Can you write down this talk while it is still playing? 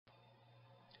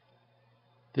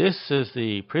This is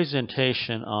the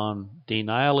presentation on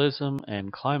denialism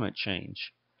and climate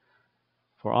change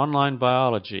for online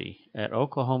biology at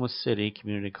Oklahoma City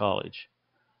Community College.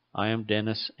 I am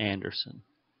Dennis Anderson.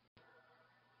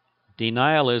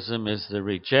 Denialism is the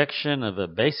rejection of a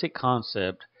basic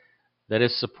concept that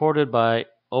is supported by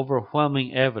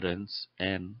overwhelming evidence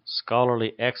and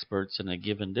scholarly experts in a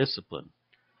given discipline.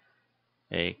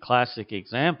 A classic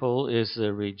example is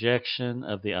the rejection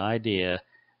of the idea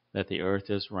that the earth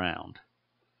is round.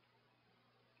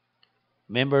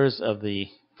 Members of the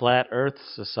Flat Earth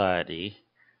Society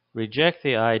reject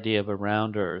the idea of a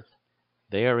round earth.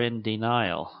 They are in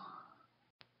denial.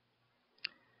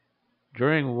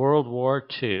 During World War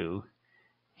II,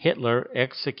 Hitler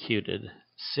executed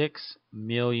 6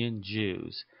 million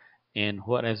Jews in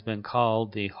what has been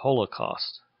called the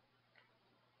Holocaust.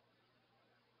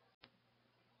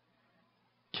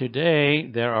 Today,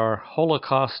 there are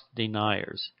Holocaust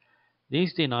deniers.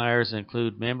 These deniers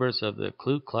include members of the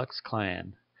Ku Klux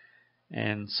Klan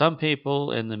and some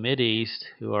people in the Mideast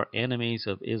who are enemies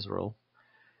of Israel,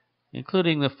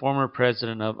 including the former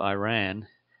president of Iran.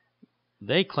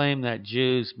 They claim that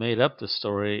Jews made up the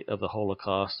story of the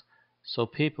Holocaust so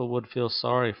people would feel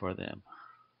sorry for them.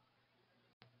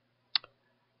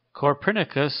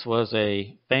 Copernicus was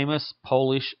a famous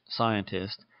Polish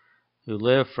scientist who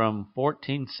lived from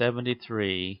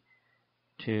 1473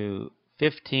 to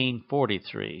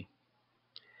 1543.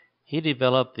 He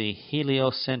developed the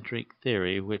heliocentric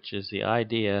theory, which is the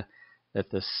idea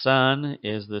that the sun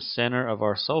is the center of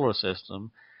our solar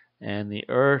system and the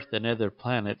Earth and other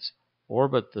planets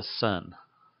orbit the sun.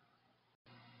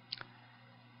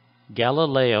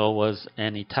 Galileo was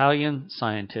an Italian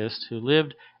scientist who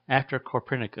lived after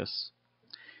Copernicus.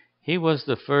 He was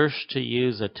the first to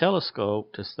use a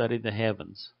telescope to study the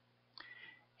heavens.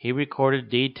 He recorded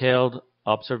detailed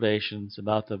observations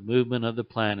about the movement of the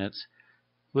planets,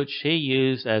 which he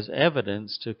used as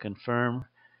evidence to confirm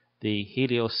the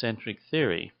heliocentric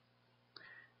theory.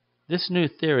 This new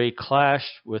theory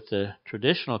clashed with the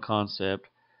traditional concept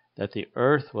that the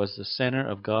earth was the center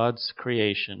of God's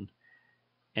creation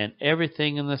and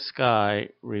everything in the sky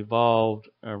revolved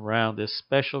around this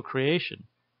special creation.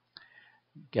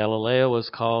 Galileo was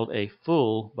called a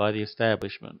fool by the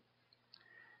establishment.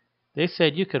 They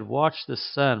said you could watch the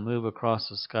sun move across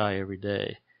the sky every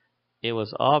day. It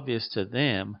was obvious to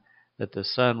them that the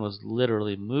sun was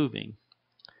literally moving.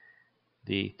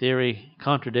 The theory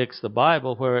contradicts the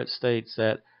Bible, where it states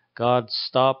that God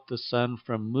stopped the sun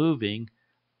from moving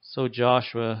so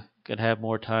Joshua could have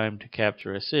more time to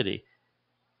capture a city.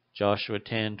 Joshua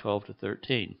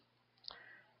 10:12-13.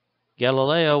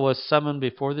 Galileo was summoned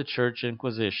before the Church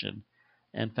Inquisition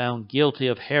and found guilty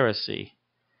of heresy.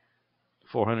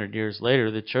 400 years later,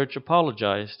 the Church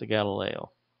apologized to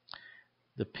Galileo.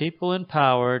 The people in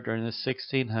power during the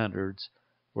 1600s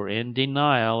were in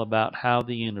denial about how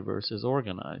the universe is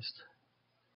organized.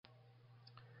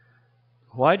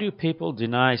 Why do people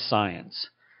deny science?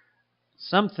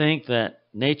 Some think that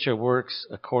nature works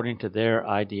according to their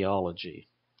ideology.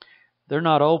 They're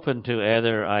not open to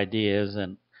other ideas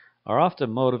and are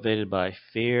often motivated by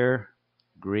fear,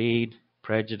 greed,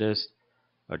 prejudice,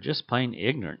 or just plain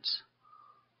ignorance.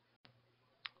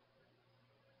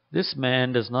 This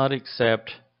man does not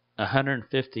accept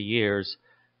 150 years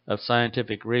of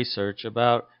scientific research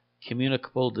about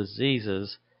communicable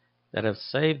diseases that have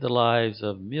saved the lives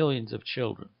of millions of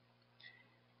children.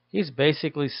 He's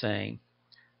basically saying,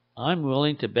 I'm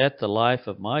willing to bet the life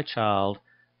of my child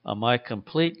on my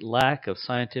complete lack of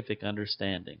scientific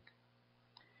understanding.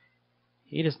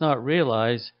 He does not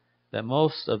realize that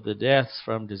most of the deaths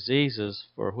from diseases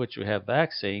for which we have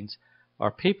vaccines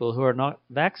are people who are not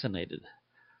vaccinated.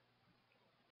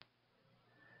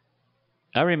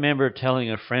 I remember telling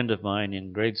a friend of mine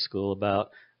in grade school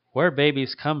about where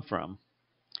babies come from.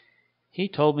 He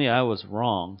told me I was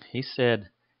wrong. He said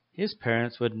his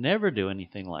parents would never do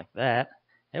anything like that.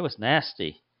 It was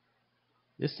nasty.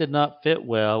 This did not fit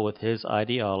well with his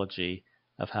ideology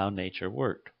of how nature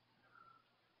worked.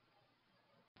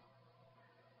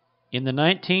 In the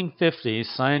 1950s,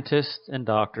 scientists and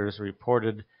doctors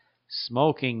reported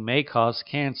smoking may cause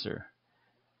cancer.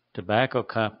 Tobacco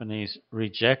companies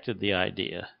rejected the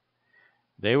idea.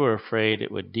 They were afraid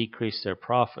it would decrease their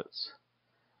profits.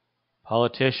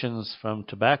 Politicians from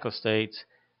tobacco states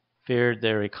feared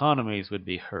their economies would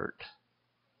be hurt.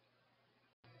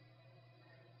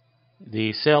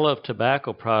 The sale of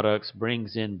tobacco products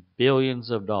brings in billions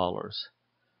of dollars.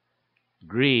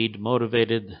 Greed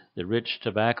motivated the rich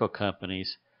tobacco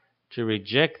companies to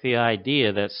reject the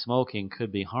idea that smoking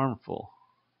could be harmful.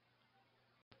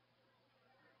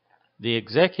 The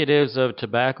executives of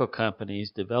tobacco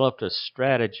companies developed a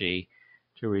strategy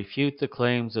to refute the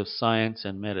claims of science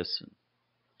and medicine.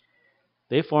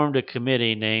 They formed a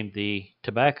committee named the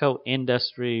Tobacco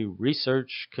Industry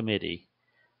Research Committee,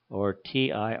 or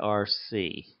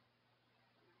TIRC.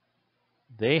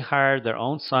 They hired their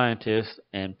own scientists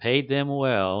and paid them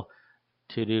well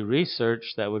to do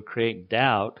research that would create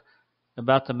doubt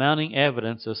about the mounting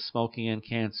evidence of smoking and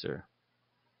cancer.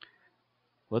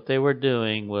 What they were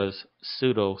doing was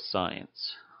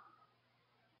pseudoscience.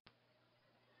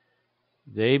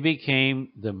 They became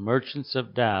the merchants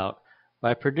of doubt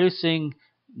by producing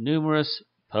numerous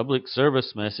public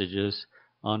service messages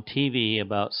on TV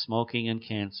about smoking and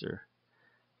cancer.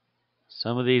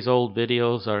 Some of these old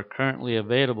videos are currently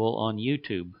available on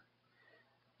YouTube.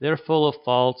 They're full of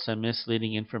false and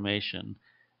misleading information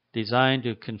designed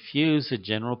to confuse the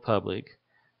general public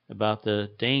about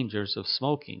the dangers of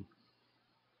smoking.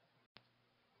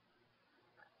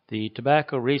 The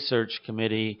Tobacco Research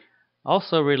Committee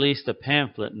also released a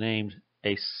pamphlet named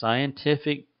A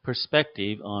Scientific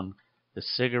Perspective on the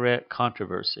Cigarette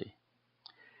Controversy.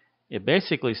 It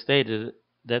basically stated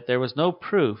that there was no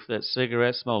proof that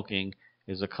cigarette smoking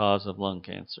is a cause of lung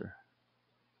cancer.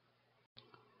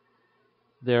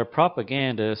 Their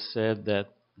propaganda said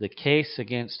that the case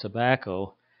against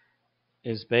tobacco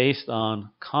is based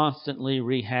on constantly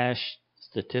rehashed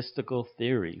statistical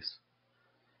theories.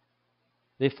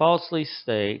 They falsely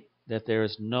state that there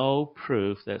is no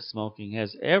proof that smoking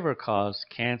has ever caused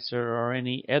cancer or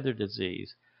any other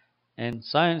disease, and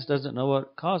science doesn't know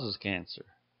what causes cancer.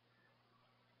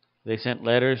 They sent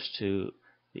letters to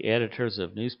the editors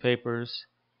of newspapers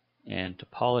and to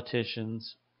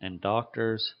politicians and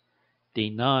doctors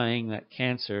denying that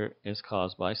cancer is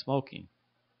caused by smoking.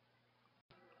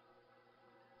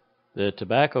 The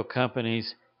tobacco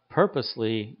companies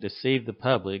purposely deceived the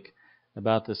public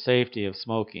about the safety of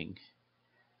smoking.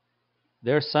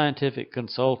 Their scientific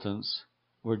consultants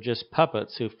were just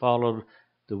puppets who followed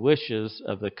the wishes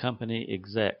of the company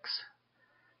execs.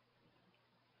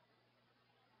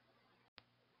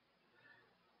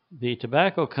 The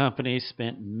tobacco companies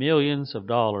spent millions of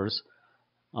dollars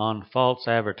on false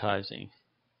advertising.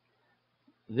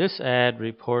 This ad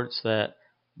reports that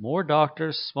more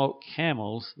doctors smoke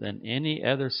Camels than any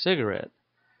other cigarette.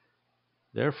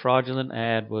 Their fraudulent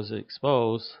ad was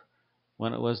exposed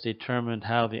when it was determined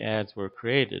how the ads were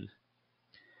created.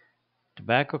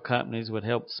 Tobacco companies would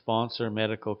help sponsor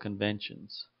medical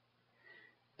conventions.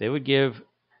 They would give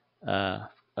a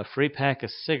free pack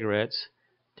of cigarettes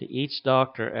to each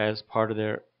doctor as part of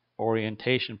their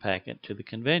orientation packet to the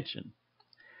convention.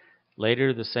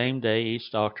 Later the same day,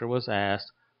 each doctor was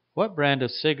asked what brand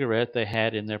of cigarette they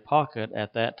had in their pocket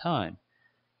at that time.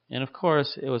 And of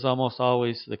course, it was almost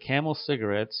always the Camel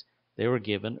cigarettes they were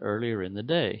given earlier in the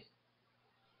day.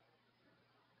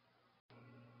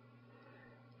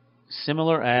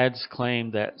 Similar ads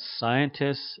claimed that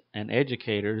scientists and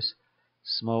educators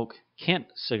smoke Kent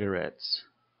cigarettes.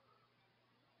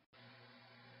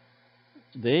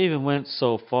 They even went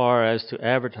so far as to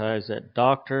advertise that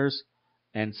doctors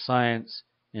and science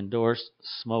endorsed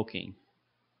smoking.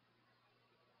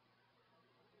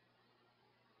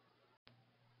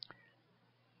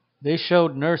 They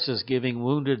showed nurses giving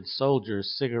wounded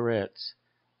soldiers cigarettes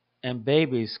and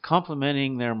babies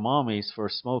complimenting their mommies for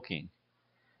smoking.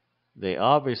 They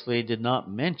obviously did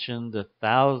not mention the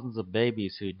thousands of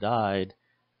babies who died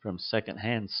from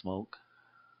secondhand smoke.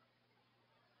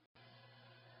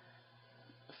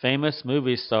 Famous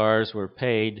movie stars were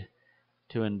paid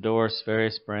to endorse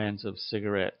various brands of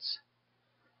cigarettes.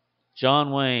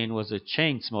 John Wayne was a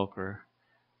chain smoker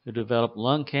who developed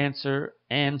lung cancer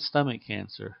and stomach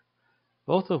cancer,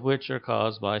 both of which are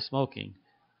caused by smoking.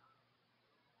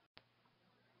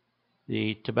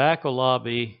 The tobacco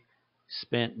lobby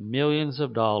spent millions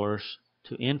of dollars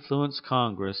to influence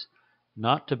Congress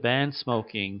not to ban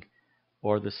smoking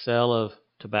or the sale of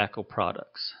tobacco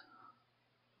products.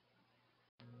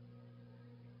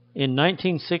 In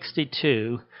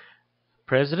 1962,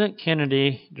 President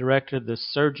Kennedy directed the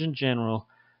Surgeon General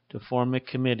to form a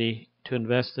committee to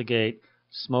investigate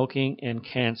smoking and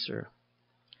cancer.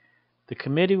 The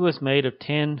committee was made of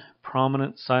 10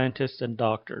 prominent scientists and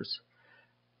doctors.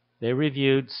 They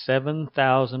reviewed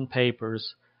 7,000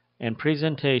 papers and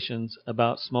presentations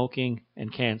about smoking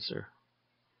and cancer.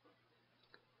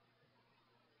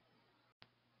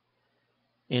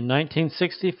 In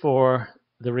 1964,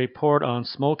 the report on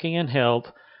smoking and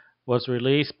health was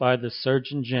released by the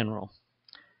Surgeon General.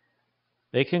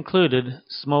 They concluded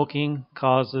smoking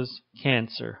causes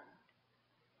cancer.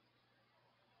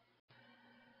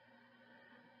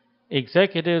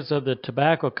 Executives of the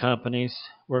tobacco companies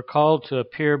were called to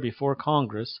appear before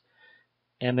Congress,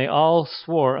 and they all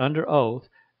swore under oath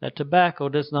that tobacco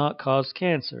does not cause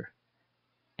cancer,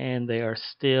 and they are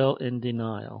still in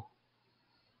denial.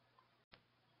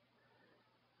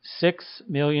 6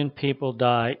 million people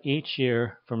die each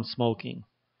year from smoking.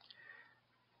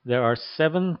 There are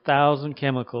 7,000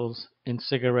 chemicals in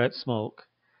cigarette smoke,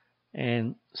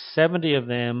 and 70 of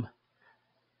them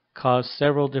cause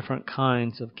several different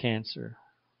kinds of cancer.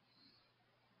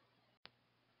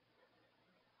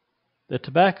 The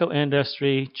tobacco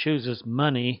industry chooses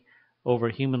money over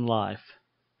human life.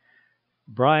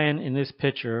 Brian in this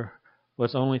picture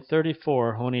was only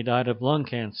 34 when he died of lung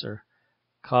cancer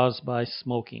caused by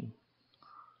smoking.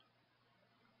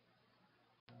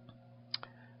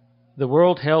 The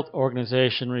World Health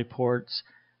Organization reports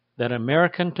that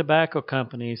American tobacco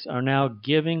companies are now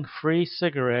giving free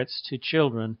cigarettes to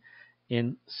children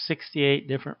in 68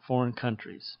 different foreign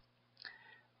countries.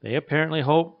 They apparently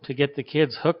hope to get the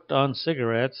kids hooked on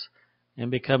cigarettes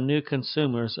and become new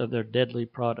consumers of their deadly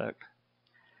product.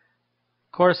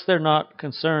 Of course, they're not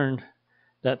concerned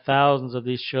that thousands of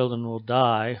these children will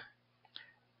die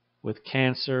with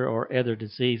cancer or other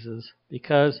diseases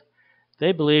because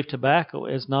they believe tobacco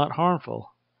is not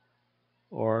harmful,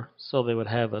 or so they would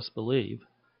have us believe.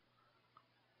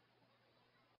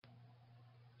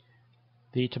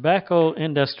 The tobacco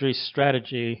industry's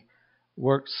strategy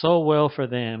worked so well for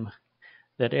them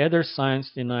that other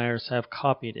science deniers have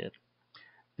copied it.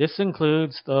 This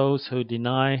includes those who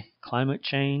deny climate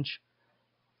change,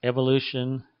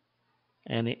 evolution,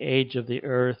 and the age of the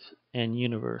earth and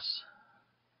universe.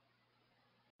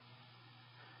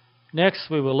 Next,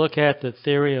 we will look at the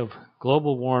theory of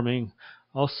global warming,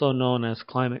 also known as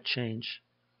climate change.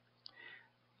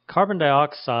 Carbon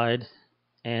dioxide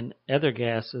and other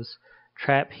gases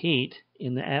trap heat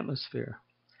in the atmosphere.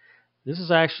 This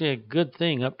is actually a good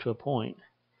thing up to a point.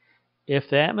 If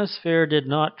the atmosphere did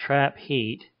not trap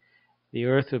heat, the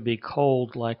Earth would be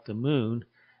cold like the moon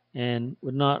and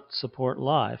would not support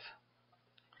life.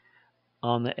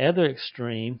 On the other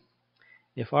extreme,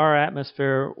 if our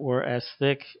atmosphere were as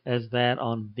thick as that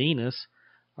on Venus,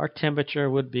 our temperature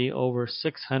would be over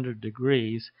 600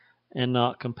 degrees and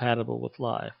not compatible with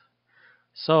life.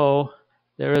 So,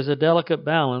 there is a delicate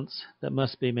balance that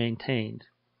must be maintained.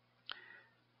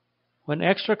 When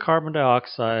extra carbon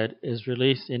dioxide is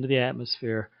released into the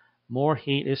atmosphere, more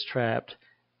heat is trapped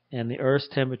and the Earth's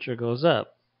temperature goes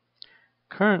up.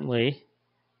 Currently,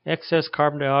 excess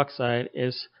carbon dioxide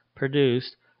is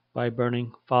produced by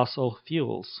burning fossil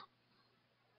fuels.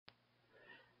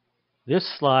 This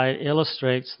slide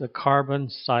illustrates the carbon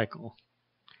cycle.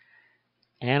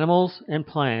 Animals and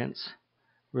plants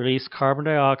release carbon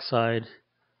dioxide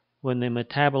when they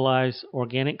metabolize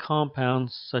organic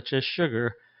compounds such as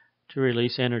sugar to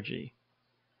release energy.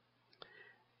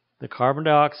 The carbon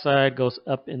dioxide goes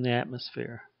up in the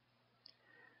atmosphere.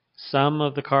 Some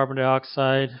of the carbon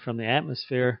dioxide from the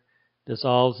atmosphere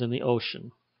dissolves in the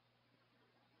ocean.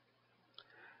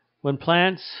 When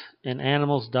plants and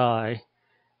animals die,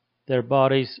 their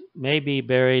bodies may be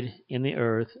buried in the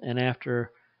earth, and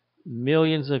after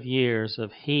millions of years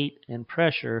of heat and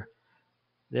pressure,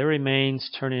 their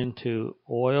remains turn into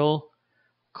oil,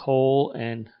 coal,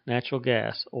 and natural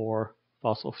gas, or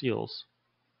fossil fuels.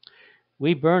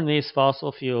 We burn these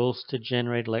fossil fuels to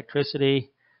generate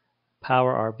electricity,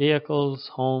 power our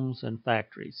vehicles, homes, and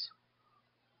factories.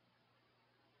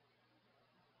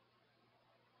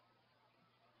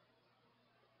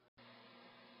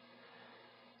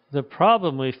 The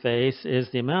problem we face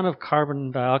is the amount of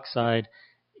carbon dioxide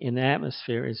in the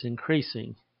atmosphere is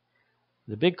increasing.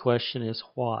 The big question is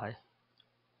why.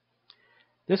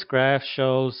 This graph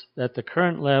shows that the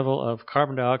current level of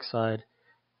carbon dioxide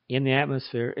in the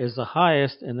atmosphere is the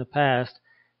highest in the past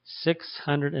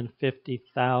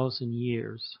 650,000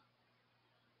 years.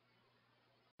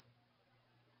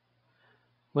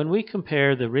 When we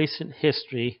compare the recent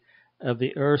history of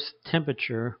the Earth's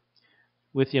temperature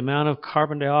with the amount of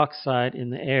carbon dioxide in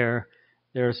the air,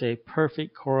 there is a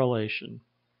perfect correlation.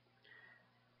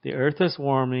 The Earth is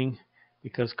warming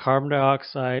because carbon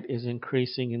dioxide is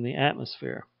increasing in the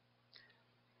atmosphere.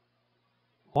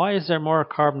 Why is there more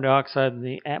carbon dioxide in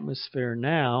the atmosphere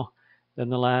now than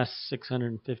the last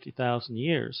 650,000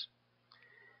 years?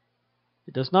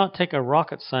 It does not take a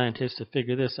rocket scientist to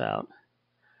figure this out.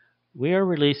 We are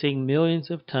releasing millions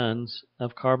of tons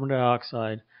of carbon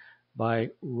dioxide by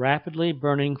rapidly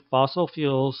burning fossil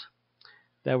fuels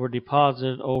that were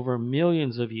deposited over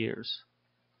millions of years.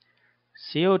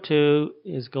 CO2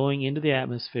 is going into the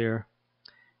atmosphere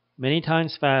many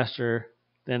times faster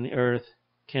than the Earth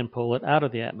can pull it out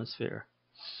of the atmosphere.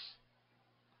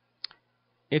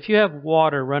 If you have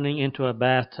water running into a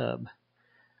bathtub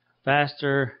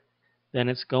faster than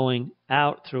it's going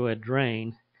out through a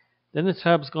drain, then the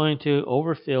tub's going to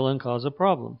overfill and cause a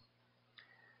problem.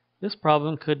 This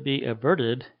problem could be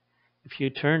averted if you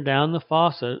turn down the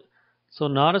faucet so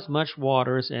not as much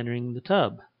water is entering the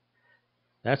tub.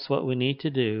 That's what we need to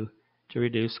do to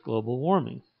reduce global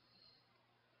warming.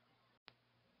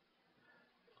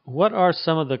 What are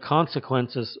some of the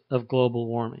consequences of global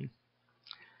warming?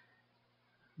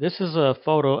 This is a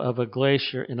photo of a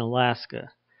glacier in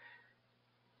Alaska.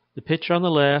 The picture on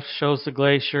the left shows the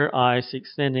glacier ice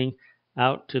extending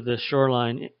out to the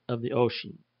shoreline of the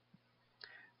ocean.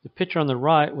 The picture on the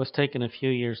right was taken a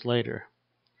few years later.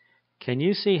 Can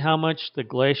you see how much the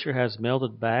glacier has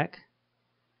melted back?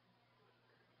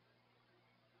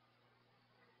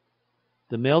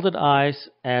 The melted ice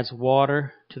adds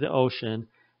water to the ocean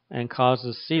and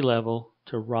causes sea level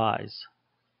to rise.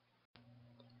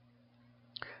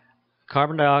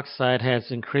 Carbon dioxide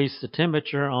has increased the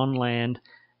temperature on land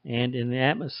and in the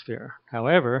atmosphere.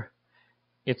 However,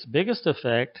 its biggest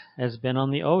effect has been on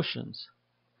the oceans.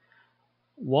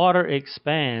 Water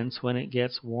expands when it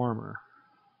gets warmer.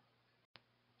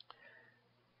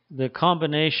 The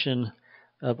combination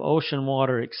of ocean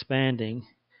water expanding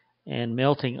and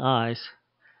melting ice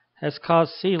has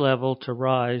caused sea level to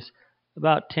rise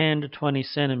about 10 to 20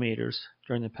 centimeters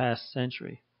during the past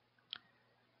century.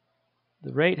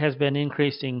 The rate has been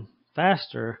increasing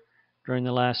faster during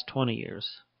the last 20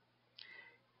 years.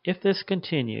 If this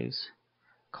continues,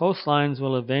 coastlines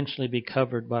will eventually be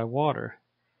covered by water.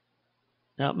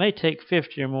 Now, it may take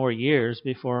 50 or more years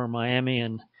before Miami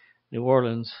and New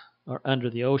Orleans are under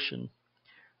the ocean.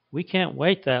 We can't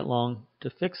wait that long to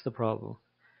fix the problem.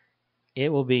 It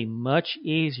will be much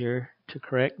easier to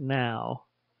correct now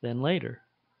than later.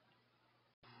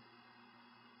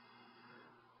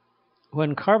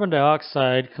 When carbon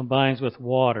dioxide combines with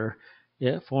water,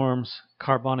 it forms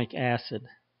carbonic acid.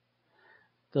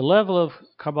 The level of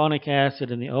carbonic acid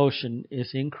in the ocean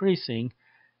is increasing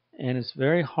and is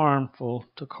very harmful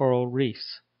to coral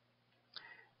reefs.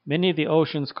 Many of the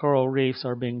ocean's coral reefs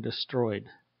are being destroyed.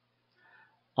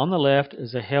 On the left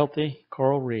is a healthy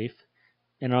coral reef,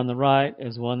 and on the right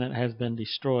is one that has been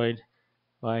destroyed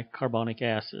by carbonic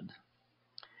acid.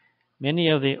 Many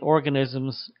of the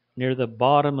organisms near the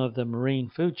bottom of the marine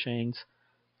food chains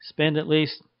spend at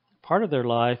least part of their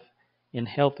life in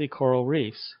healthy coral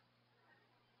reefs.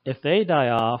 If they die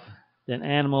off, then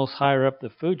animals higher up the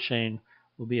food chain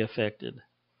will be affected.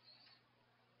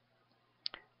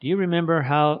 Do you remember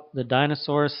how the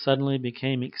dinosaurs suddenly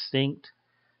became extinct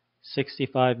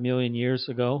 65 million years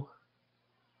ago?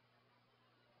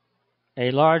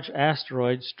 A large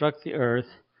asteroid struck the Earth,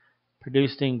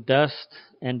 producing dust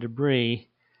and debris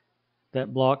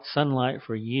that blocked sunlight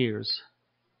for years.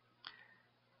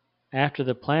 After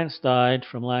the plants died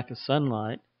from lack of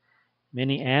sunlight,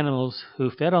 many animals who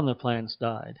fed on the plants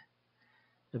died.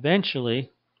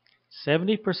 Eventually,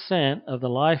 70% of the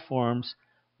life forms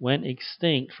went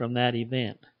extinct from that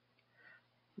event.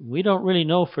 We don't really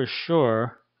know for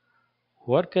sure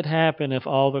what could happen if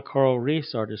all the coral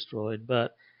reefs are destroyed,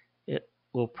 but it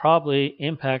will probably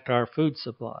impact our food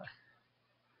supply.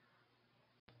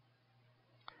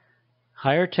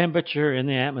 Higher temperature in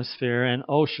the atmosphere and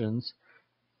oceans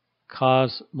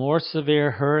cause more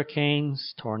severe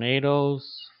hurricanes,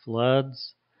 tornadoes,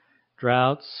 floods,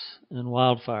 droughts, and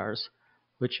wildfires,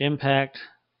 which impact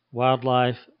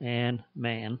wildlife and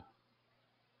man.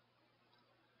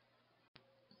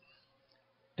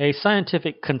 A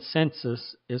scientific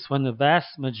consensus is when the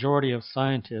vast majority of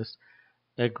scientists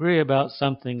agree about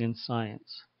something in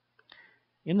science.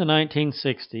 In the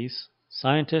 1960s,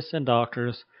 scientists and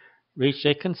doctors reached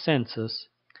a consensus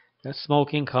that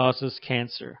smoking causes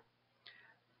cancer.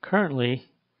 Currently,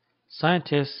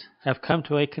 scientists have come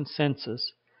to a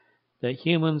consensus that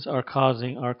humans are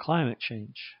causing our climate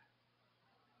change.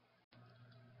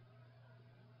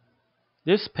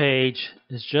 This page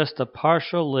is just a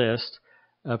partial list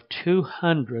of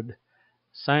 200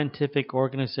 scientific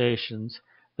organizations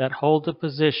that hold the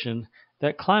position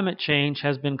that climate change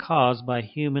has been caused by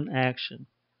human action.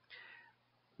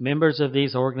 Members of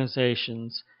these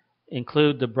organizations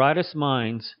include the brightest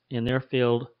minds in their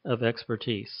field of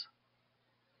expertise.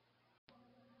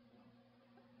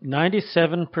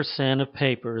 97% of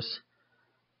papers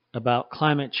about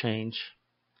climate change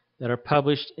that are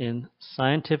published in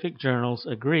scientific journals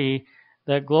agree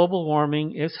that global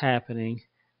warming is happening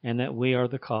and that we are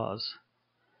the cause.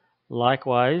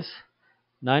 Likewise,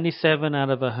 97 out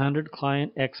of 100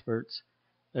 climate experts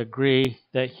agree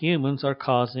that humans are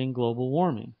causing global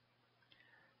warming.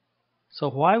 So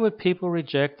why would people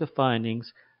reject the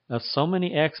findings of so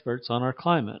many experts on our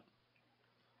climate?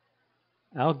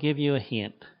 I'll give you a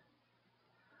hint.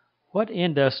 What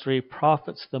industry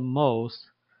profits the most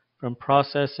from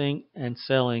processing and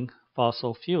selling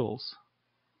fossil fuels?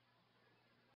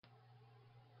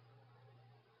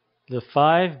 The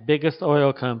 5 biggest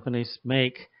oil companies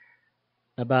make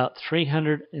about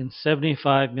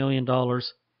 $375 million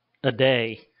a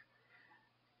day.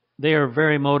 They are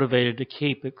very motivated to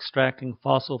keep extracting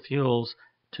fossil fuels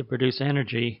to produce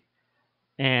energy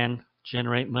and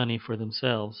generate money for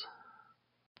themselves.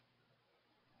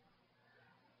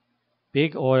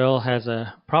 Big Oil has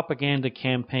a propaganda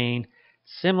campaign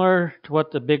similar to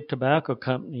what the big tobacco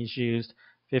companies used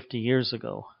 50 years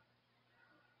ago.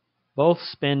 Both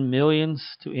spend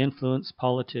millions to influence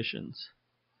politicians.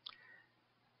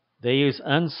 They use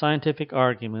unscientific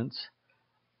arguments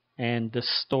and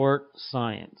distort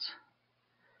science.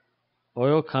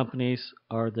 Oil companies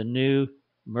are the new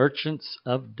merchants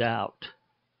of doubt.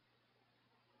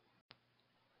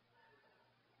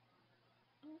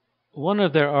 One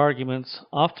of their arguments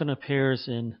often appears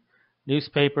in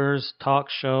newspapers, talk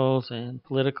shows, and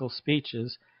political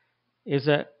speeches is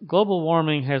that global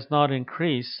warming has not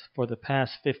increased for the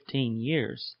past 15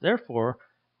 years. Therefore,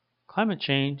 climate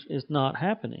change is not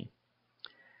happening.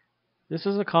 This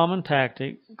is a common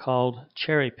tactic called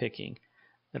cherry picking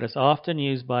that is often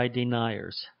used by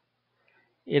deniers.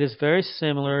 It is very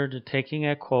similar to taking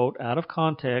a quote out of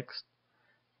context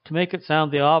to make it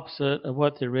sound the opposite of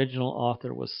what the original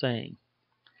author was saying.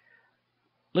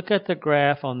 Look at the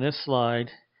graph on this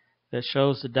slide that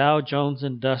shows the Dow Jones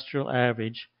Industrial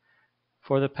Average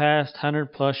for the past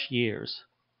 100+ years.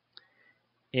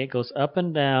 It goes up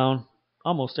and down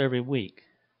almost every week.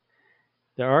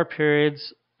 There are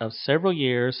periods of several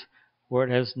years where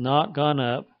it has not gone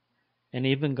up and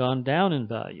even gone down in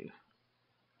value.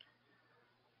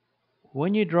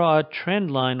 When you draw a trend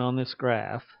line on this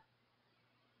graph,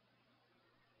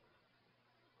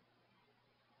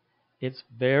 it's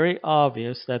very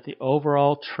obvious that the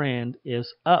overall trend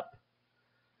is up.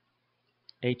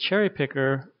 A cherry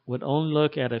picker would only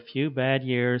look at a few bad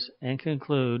years and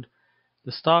conclude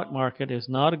the stock market is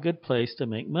not a good place to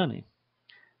make money.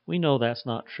 We know that's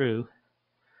not true.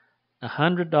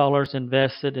 $100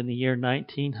 invested in the year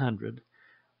 1900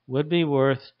 would be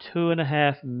worth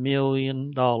 $2.5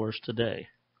 million today.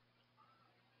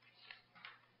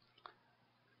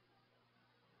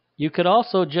 You could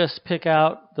also just pick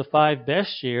out the 5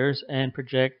 best years and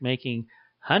project making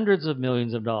hundreds of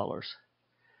millions of dollars.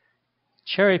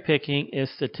 Cherry picking is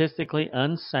statistically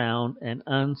unsound and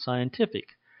unscientific.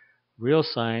 Real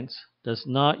science does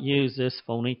not use this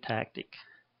phony tactic.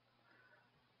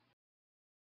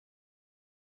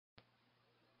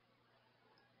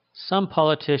 Some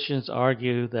politicians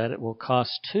argue that it will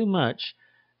cost too much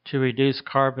to reduce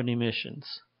carbon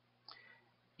emissions.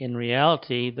 In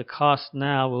reality, the cost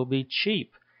now will be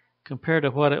cheap compared to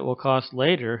what it will cost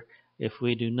later if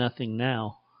we do nothing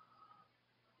now.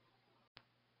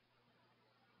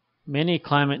 Many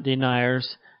climate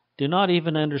deniers do not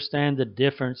even understand the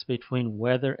difference between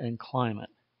weather and climate.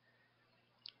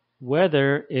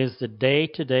 Weather is the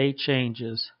day-to-day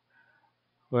changes,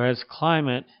 whereas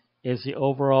climate is the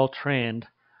overall trend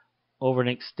over an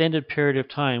extended period of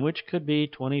time, which could be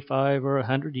 25 or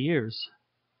 100 years.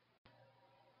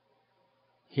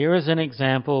 Here is an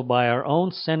example by our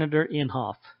own Senator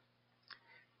Inhofe.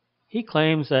 He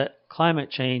claims that climate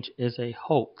change is a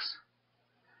hoax.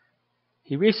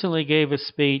 He recently gave a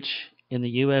speech in the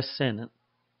U.S. Senate.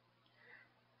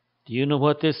 Do you know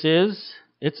what this is?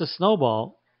 It's a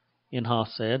snowball, Inhofe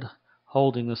said,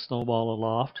 holding the snowball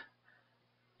aloft.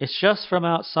 It's just from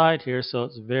outside here, so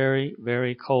it's very,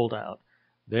 very cold out,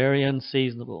 very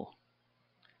unseasonable.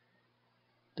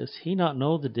 Does he not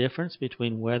know the difference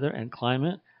between weather and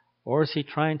climate, or is he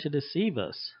trying to deceive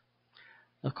us?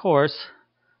 Of course,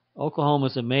 Oklahoma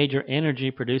is a major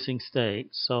energy-producing state,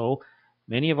 so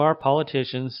many of our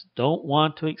politicians don't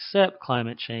want to accept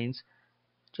climate change,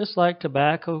 just like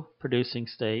tobacco-producing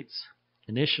states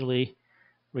initially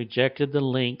rejected the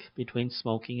link between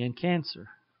smoking and cancer.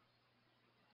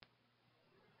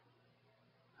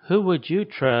 Who would you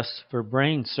trust for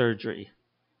brain surgery?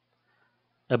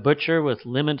 A butcher with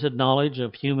limited knowledge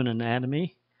of human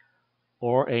anatomy,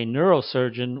 or a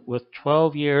neurosurgeon with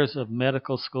 12 years of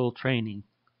medical school training?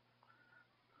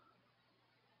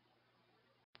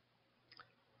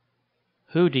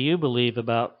 Who do you believe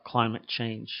about climate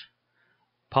change?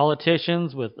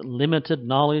 Politicians with limited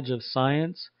knowledge of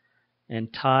science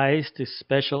and ties to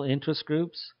special interest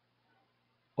groups,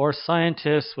 or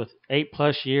scientists with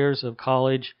 8+ years of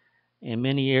college and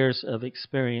many years of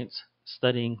experience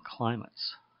studying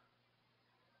climates?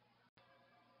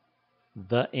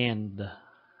 The end.